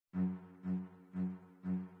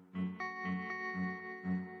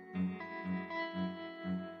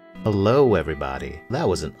Hello everybody. That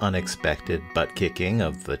was an unexpected butt kicking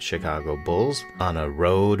of the Chicago Bulls on a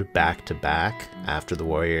road back-to-back after the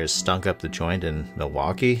Warriors stunk up the joint in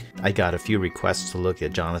Milwaukee. I got a few requests to look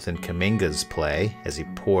at Jonathan Kuminga's play as he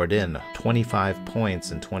poured in 25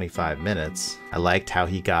 points in 25 minutes. I liked how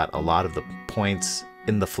he got a lot of the points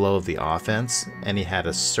in the flow of the offense, and he had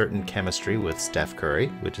a certain chemistry with Steph Curry,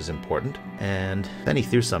 which is important. And then he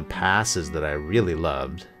threw some passes that I really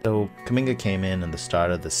loved. So Kuminga came in the start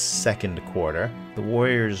of the second quarter. The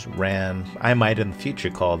Warriors ran, I might in the future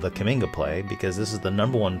call the Kuminga play, because this is the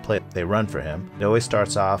 #1 play they run for him. It always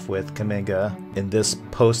starts off with Kuminga in this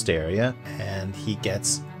post area, and he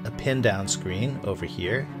gets a pin down screen over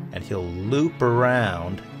here, and he'll loop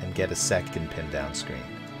around and get a second pin down screen.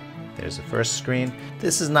 There's the first screen.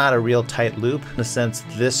 This is not a real tight loop. In a sense,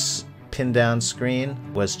 this pin down screen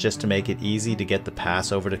was just to make it easy to get the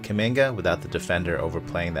pass over to Kuminga without the defender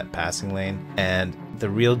overplaying that passing lane. And the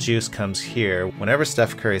real juice comes here. Whenever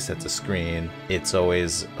Steph Curry sets a screen, it's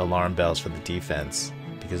always alarm bells for the defense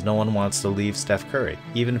because no one wants to leave Steph Curry,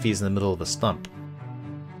 even if he's in the middle of a slump.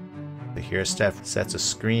 Here Steph sets a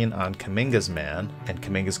screen on Kuminga's man, and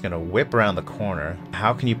Kuminga's going to whip around the corner.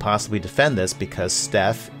 How can you possibly defend this? Because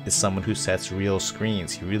Steph is someone who sets real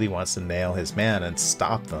screens. He really wants to nail his man and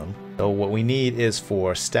stop them. So what we need is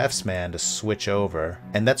for Steph's man to switch over,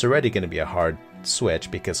 and that's already going to be a hard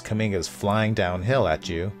switch because Kuminga is flying downhill at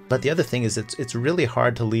you. But the other thing is it's really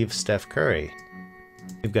hard to leave Steph Curry.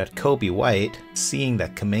 We've got Coby White seeing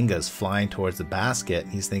that Kuminga is flying towards the basket.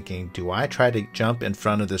 He's thinking, do I try to jump in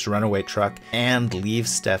front of this runaway truck and leave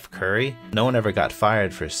Steph Curry? No one ever got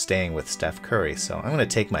fired for staying with Steph Curry, so I'm going to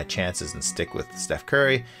take my chances and stick with Steph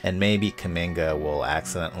Curry, and maybe Kuminga will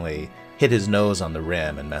accidentally hit his nose on the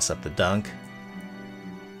rim and mess up the dunk.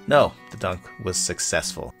 No, the dunk was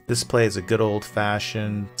successful. This play is a good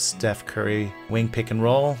old-fashioned Steph Curry wing pick and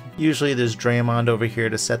roll. Usually there's Draymond over here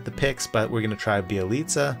to set the picks, but we're going to try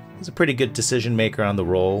Bjelica. He's a pretty good decision maker on the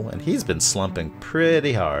roll, and he's been slumping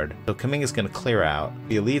pretty hard. So Kuminga's going to clear out.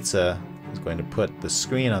 Bjelica is going to put the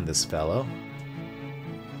screen on this fellow.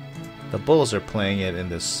 The Bulls are playing it in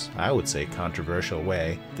this, I would say, controversial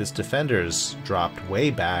way. This defender's dropped way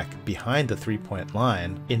back behind the three-point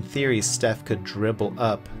line. In theory, Steph could dribble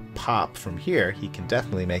up, pop from here. He can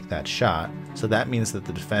definitely make that shot. So that means that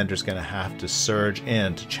the defender's going to have to surge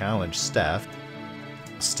in to challenge Steph.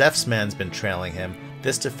 Steph's man's been trailing him.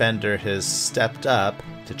 This defender has stepped up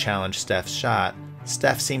to challenge Steph's shot.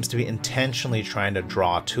 Steph seems to be intentionally trying to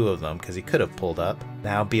draw two of them because he could have pulled up.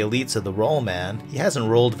 Now Bjelica, the roll man, he hasn't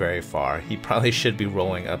rolled very far. He probably should be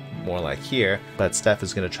rolling up more like here, but Steph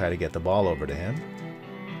is going to try to get the ball over to him.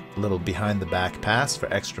 A little behind the back pass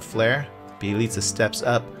for extra flair. Bjelica steps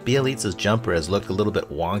up. Bjelica's jumper has looked a little bit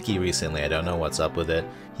wonky recently. I don't know what's up with it.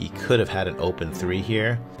 He could have had an open three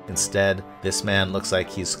here. Instead, this man looks like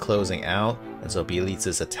he's closing out, and so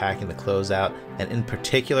Bjelica's attacking the closeout, and in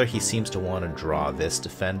particular he seems to want to draw this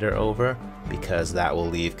defender over because that will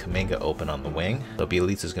leave Kuminga open on the wing. So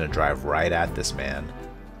Bjelica's going to drive right at this man.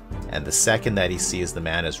 And the second that he sees the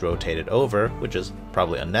man is rotated over, which is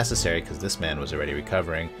probably unnecessary because this man was already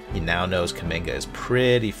recovering, he now knows Kuminga is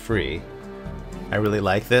pretty free. I really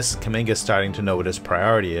like this. Kuminga is starting to know what his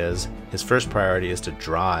priority is. His first priority is to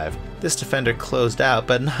drive. This defender closed out,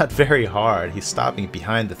 but not very hard. He's stopping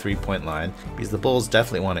behind the three-point line because the Bulls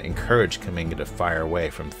definitely want to encourage Kuminga to fire away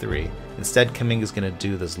from three. Instead, Kuminga is going to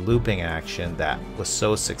do this looping action that was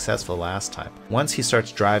so successful last time. Once he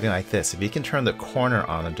starts driving like this, if he can turn the corner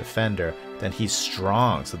on a defender, then he's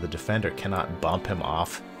strong, so the defender cannot bump him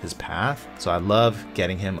off his path. So I love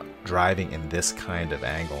getting him driving in this kind of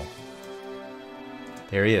angle.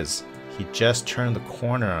 There he is. He just turned the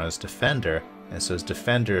corner on his defender, and so his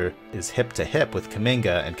defender is hip to hip with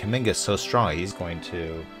Kuminga, and Kuminga is so strong he's going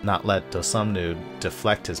to not let Toscano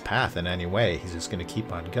deflect his path in any way. He's just going to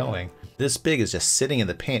keep on going. This big is just sitting in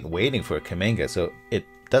the paint waiting for Kuminga, so it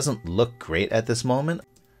doesn't look great at this moment.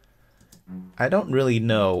 I don't really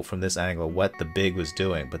know from this angle what the big was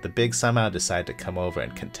doing, but the big somehow decided to come over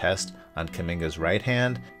and contest on Kuminga's right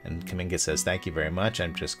hand, and Kuminga says, "Thank you very much,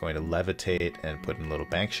 I'm just going to levitate and put in a little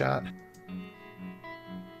bank shot."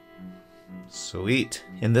 Sweet.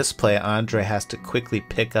 In this play, Andre has to quickly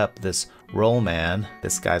pick up this roll man.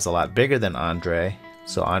 This guy's a lot bigger than Andre,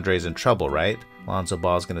 so Andre's in trouble, right? Lonzo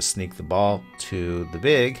Ball's going to sneak the ball to the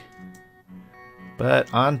big,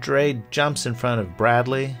 but Andre jumps in front of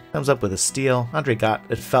Bradley, comes up with a steal. Andre got,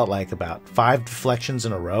 it felt like, about 5 deflections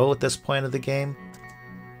in a row at this point of the game.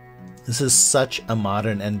 This is such a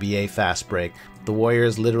modern NBA fast break. The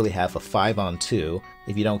Warriors literally have a 5-on-2.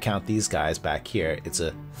 If you don't count these guys back here, it's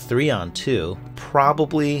a 3-on-2.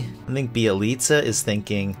 Probably, I think Bjelica is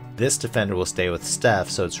thinking this defender will stay with Steph,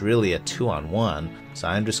 so it's really a 2-on-1. So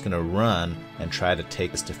I'm just going to run and try to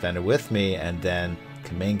take this defender with me, and then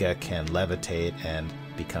Kuminga can levitate and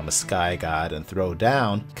become a sky god and throw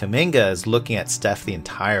down. Kuminga is looking at Steph the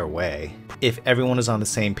entire way. If everyone is on the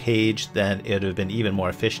same page, then it would have been even more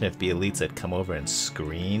efficient if Bjelica had come over and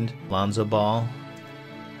screened Lonzo ball.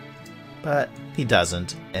 But he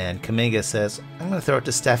doesn't, and Kuminga says, I'm going to throw it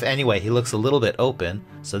to Steph anyway. He looks a little bit open,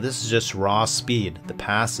 so this is just raw speed. The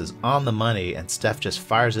pass is on the money, and Steph just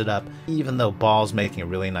fires it up, even though Ball's making a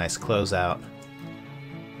really nice closeout.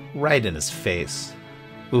 Right in his face.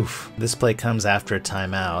 Oof, this play comes after a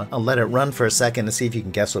timeout. I'll let it run for a second to see if you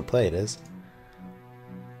can guess what play it is.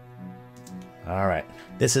 Alright,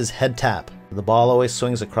 this is head tap. The ball always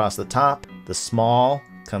swings across the top. The small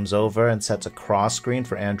comes over and sets a cross screen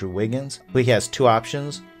for Andrew Wiggins. He has two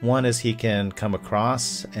options. One is he can come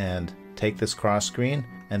across and take this cross screen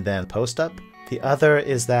and then post up. The other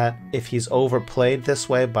is that if he's overplayed this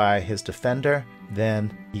way by his defender,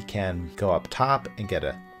 then he can go up top and get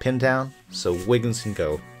a pin down. So Wiggins can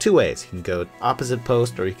go two ways. He can go opposite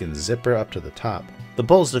post or he can zipper up to the top. The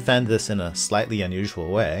Bulls defend this in a slightly unusual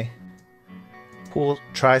way. Poole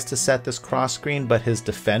tries to set this cross screen, but his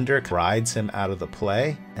defender rides him out of the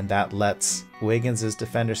play, and that lets Wiggins'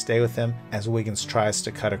 defender stay with him as Wiggins tries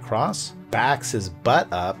to cut across, backs his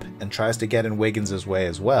butt up, and tries to get in Wiggins' way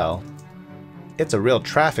as well. It's a real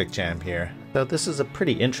traffic jam here. So this is a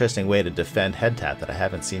pretty interesting way to defend head tap that I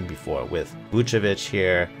haven't seen before, with Vucevic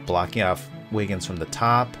here blocking off Wiggins from the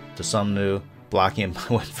top, Toscano blocking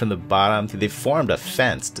him from the bottom. They formed a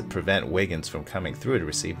fence to prevent Wiggins from coming through to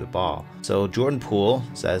receive the ball. So Jordan Poole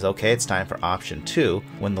says, okay, it's time for option 2.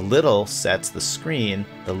 When the little sets the screen,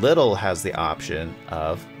 the little has the option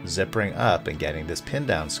of zippering up and getting this pin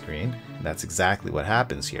down screen. And that's exactly what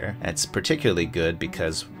happens here. And it's particularly good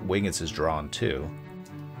because Wiggins is drawn too.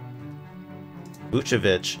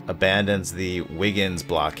 Vucevic abandons the Wiggins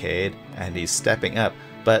blockade and he's stepping up.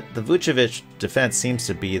 But the Vucevic defense seems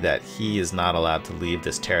to be that he is not allowed to leave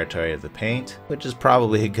this territory of the paint, which is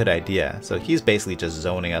probably a good idea. So he's basically just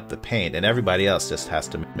zoning up the paint, and everybody else just has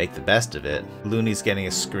to make the best of it. Looney's getting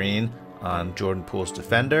a screen on Jordan Poole's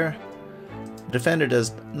defender. The defender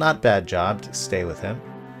does not a bad job to stay with him.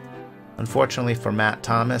 Unfortunately for Matt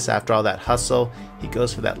Thomas, after all that hustle, he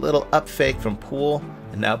goes for that little up fake from Poole,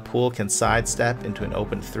 and now Poole can sidestep into an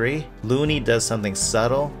open 3. Looney does something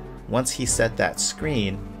subtle. Once he set that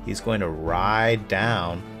screen, he's going to ride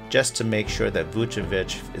down just to make sure that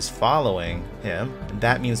Vucevic is following him. And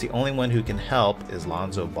that means the only one who can help is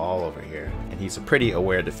Lonzo Ball over here. And he's a pretty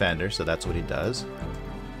aware defender, so that's what he does.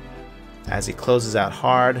 As he closes out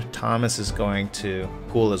hard, Thomas is going to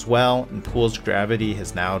Poole as well, and Poole's gravity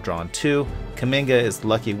has now drawn 2. Kuminga is the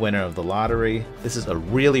lucky winner of the lottery. This is a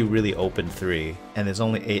really, really open 3, and there's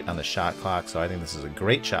only 8 on the shot clock, so I think this is a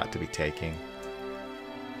great shot to be taking.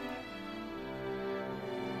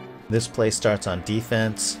 This play starts on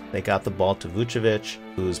defense. They got the ball to Vucevic,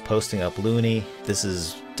 who's posting up Looney. This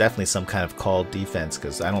is definitely some kind of called defense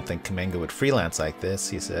because I don't think Kuminga would freelance like this.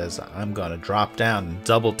 He says, I'm going to drop down and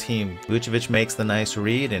double team. Vucevic makes the nice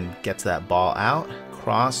read and gets that ball out.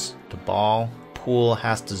 Cross to Ball. Poole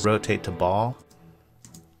has to rotate to Ball.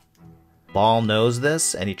 Ball knows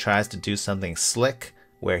this and he tries to do something slick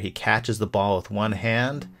where he catches the ball with one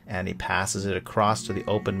hand and he passes it across to the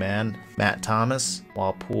open man, Matt Thomas,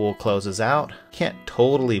 while Poole closes out. Can't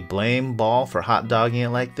totally blame Ball for hot dogging it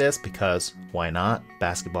like this because why not?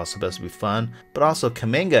 Basketball's supposed to be fun. But also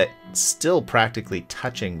Kuminga still practically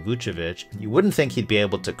touching Vucevic. You wouldn't think he'd be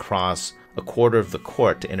able to cross a quarter of the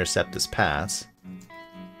court to intercept this pass,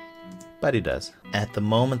 but he does. At the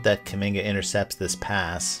moment that Kuminga intercepts this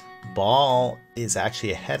pass, Ball is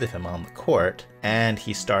actually ahead of him on the court, and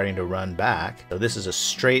he's starting to run back. So this is a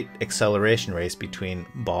straight acceleration race between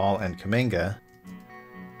Ball and Kuminga.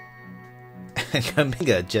 And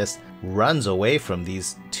Kuminga just runs away from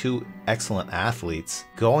these two excellent athletes,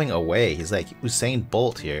 going away. He's like Usain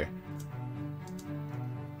Bolt here.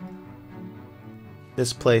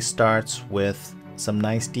 This play starts with some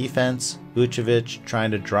nice defense. Vucevic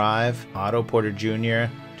trying to drive. Otto Porter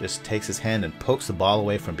Jr. just takes his hand and pokes the ball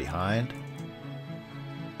away from behind.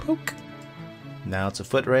 Poke. Now it's a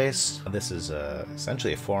foot race. This is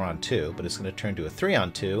essentially a 4-on-2, but it's going to turn to a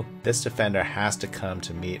 3-on-2. This defender has to come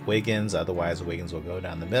to meet Wiggins, otherwise Wiggins will go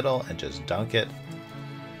down the middle and just dunk it.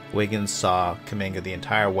 Wiggins saw Kuminga the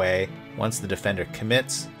entire way, once the defender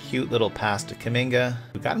commits. Cute little pass to Kuminga,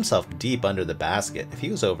 who got himself deep under the basket. If he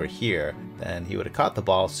was over here, then he would have caught the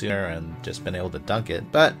ball sooner and just been able to dunk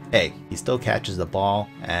it. But hey, he still catches the ball,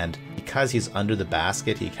 and because he's under the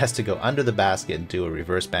basket, he has to go under the basket and do a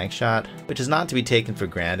reverse bank shot, which is not to be taken for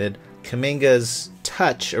granted. Kuminga's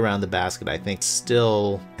touch around the basket, I think,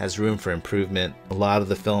 still has room for improvement. A lot of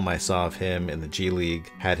the film I saw of him in the G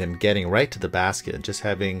League had him getting right to the basket and just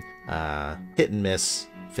having hit and miss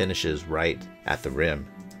finishes right at the rim.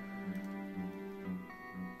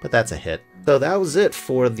 But that's a hit. So that was it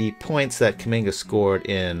for the points that Kuminga scored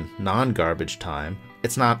in non-garbage time.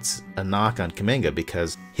 It's not a knock on Kuminga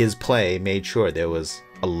because his play made sure there was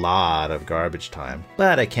a lot of garbage time.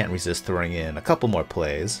 But I can't resist throwing in a couple more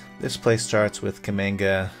plays. This play starts with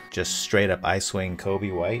Kuminga just straight up ice swing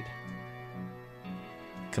Coby White.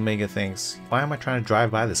 Kuminga thinks, why am I trying to drive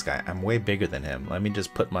by this guy? I'm way bigger than him. Let me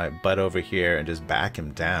just put my butt over here and just back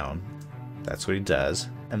him down. That's what he does.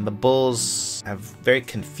 And the Bulls have very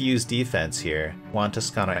confused defense here. Juan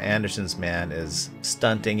Toscano-Anderson's man is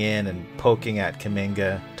stunting in and poking at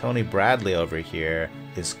Kuminga. Tony Bradley over here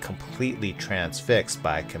is completely transfixed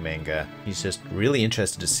by Kuminga. He's just really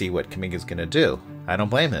interested to see what Kuminga's gonna do. I don't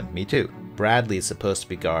blame him, me too. Bradley is supposed to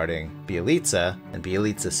be guarding Bjelica, and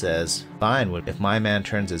Bjelica says, fine, if my man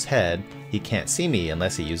turns his head, he can't see me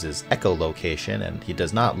unless he uses echolocation, and he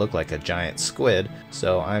does not look like a giant squid,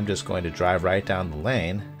 so I'm just going to drive right down the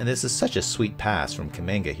lane. And this is such a sweet pass from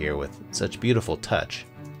Kuminga here with such beautiful touch.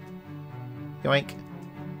 Yoink.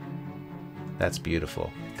 That's beautiful.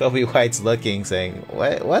 Coby White's looking, saying,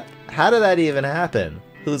 what? How did that even happen?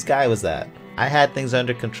 Whose guy was that? I had things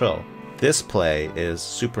under control. This play is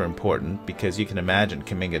super important because you can imagine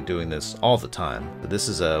Kuminga doing this all the time. This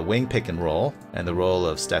is a wing pick and roll, and the role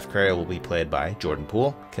of Steph Curry will be played by Jordan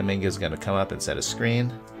Poole. Kuminga is going to come up and set a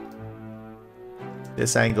screen.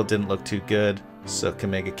 This angle didn't look too good, so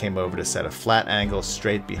Kuminga came over to set a flat angle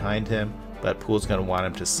straight behind him, but Poole's going to want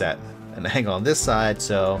him to set an angle on this side,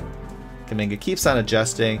 so Kuminga keeps on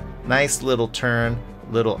adjusting. Nice little turn.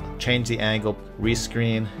 Little change the angle,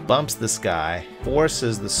 rescreen, bumps this guy,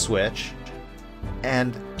 forces the switch,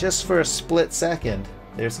 and just for a split second,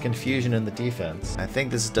 there's confusion in the defense. I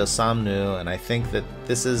think this is Dosamnu, and I think that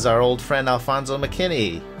this is our old friend Alfonzo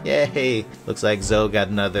McKinnie. Yay! Looks like Zoe got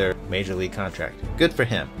another major league contract. Good for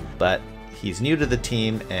him. But he's new to the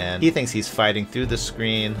team, and he thinks he's fighting through the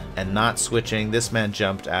screen and not switching. This man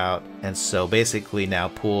jumped out, and so basically now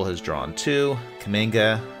Poole has drawn two.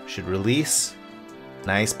 Kuminga should release.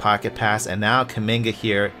 Nice pocket pass, and now Kuminga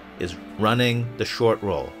here is running the short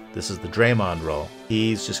roll. This is the Draymond roll.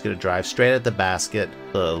 He's just going to drive straight at the basket.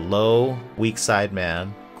 The low, weak side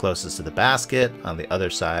man closest to the basket on the other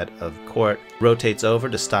side of the court rotates over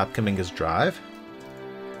to stop Kuminga's drive.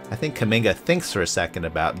 I think Kuminga thinks for a second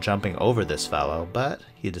about jumping over this fellow, but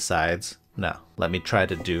he decides, no, let me try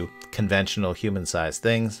to do conventional human-sized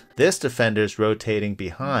things. This defender's rotating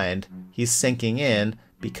behind. He's sinking in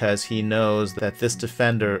because he knows that this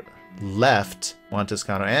defender left Juan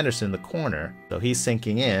Toscano-Anderson in the corner. So he's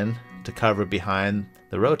sinking in to cover behind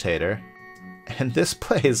the rotator. And this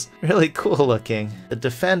play is really cool looking. The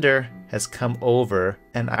defender has come over,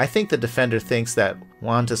 and I think the defender thinks that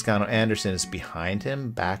Juan Toscano-Anderson is behind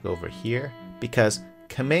him, back over here, because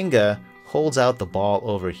Kuminga holds out the ball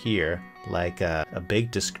over here like a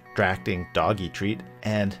big distracting doggy treat,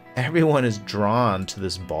 and everyone is drawn to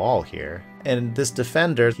this ball here. And this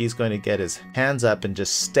defender, he's going to get his hands up and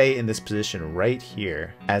just stay in this position right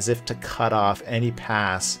here, as if to cut off any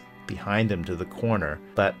pass behind him to the corner.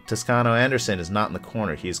 But Toscano-Anderson is not in the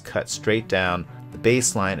corner. He's cut straight down the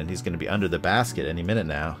baseline, and he's going to be under the basket any minute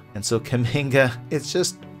now. And so Kuminga, it's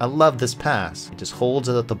just, I love this pass. He just holds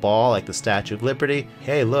it at the ball like the Statue of Liberty.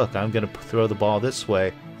 Hey, look, I'm going to throw the ball this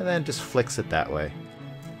way, and then just flicks it that way.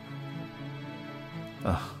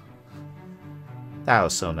 Oh, that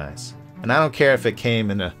was so nice. And I don't care if it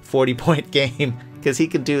came in a 40-point game, because he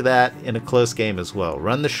can do that in a close game as well.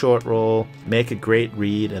 Run the short roll, make a great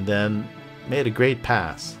read, and then made a great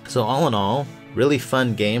pass. So all in all, really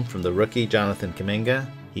fun game from the rookie Jonathan Kuminga.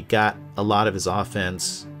 He got a lot of his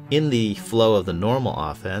offense in the flow of the normal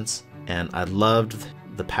offense, and I loved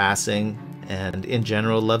the passing, and in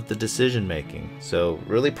general loved the decision making. So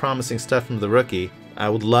really promising stuff from the rookie. I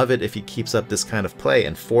would love it if he keeps up this kind of play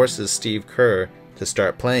and forces Steve Kerr to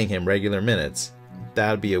start playing him regular minutes.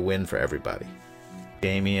 That would be a win for everybody.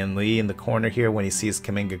 Damian Lee in the corner here when he sees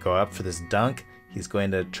Kuminga go up for this dunk. He's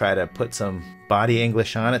going to try to put some body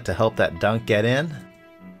English on it to help that dunk get in.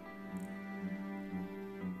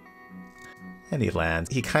 And he lands.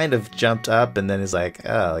 He kind of jumped up and then is like,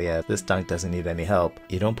 oh yeah, this dunk doesn't need any help.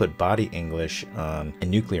 You don't put body English on a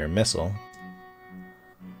nuclear missile.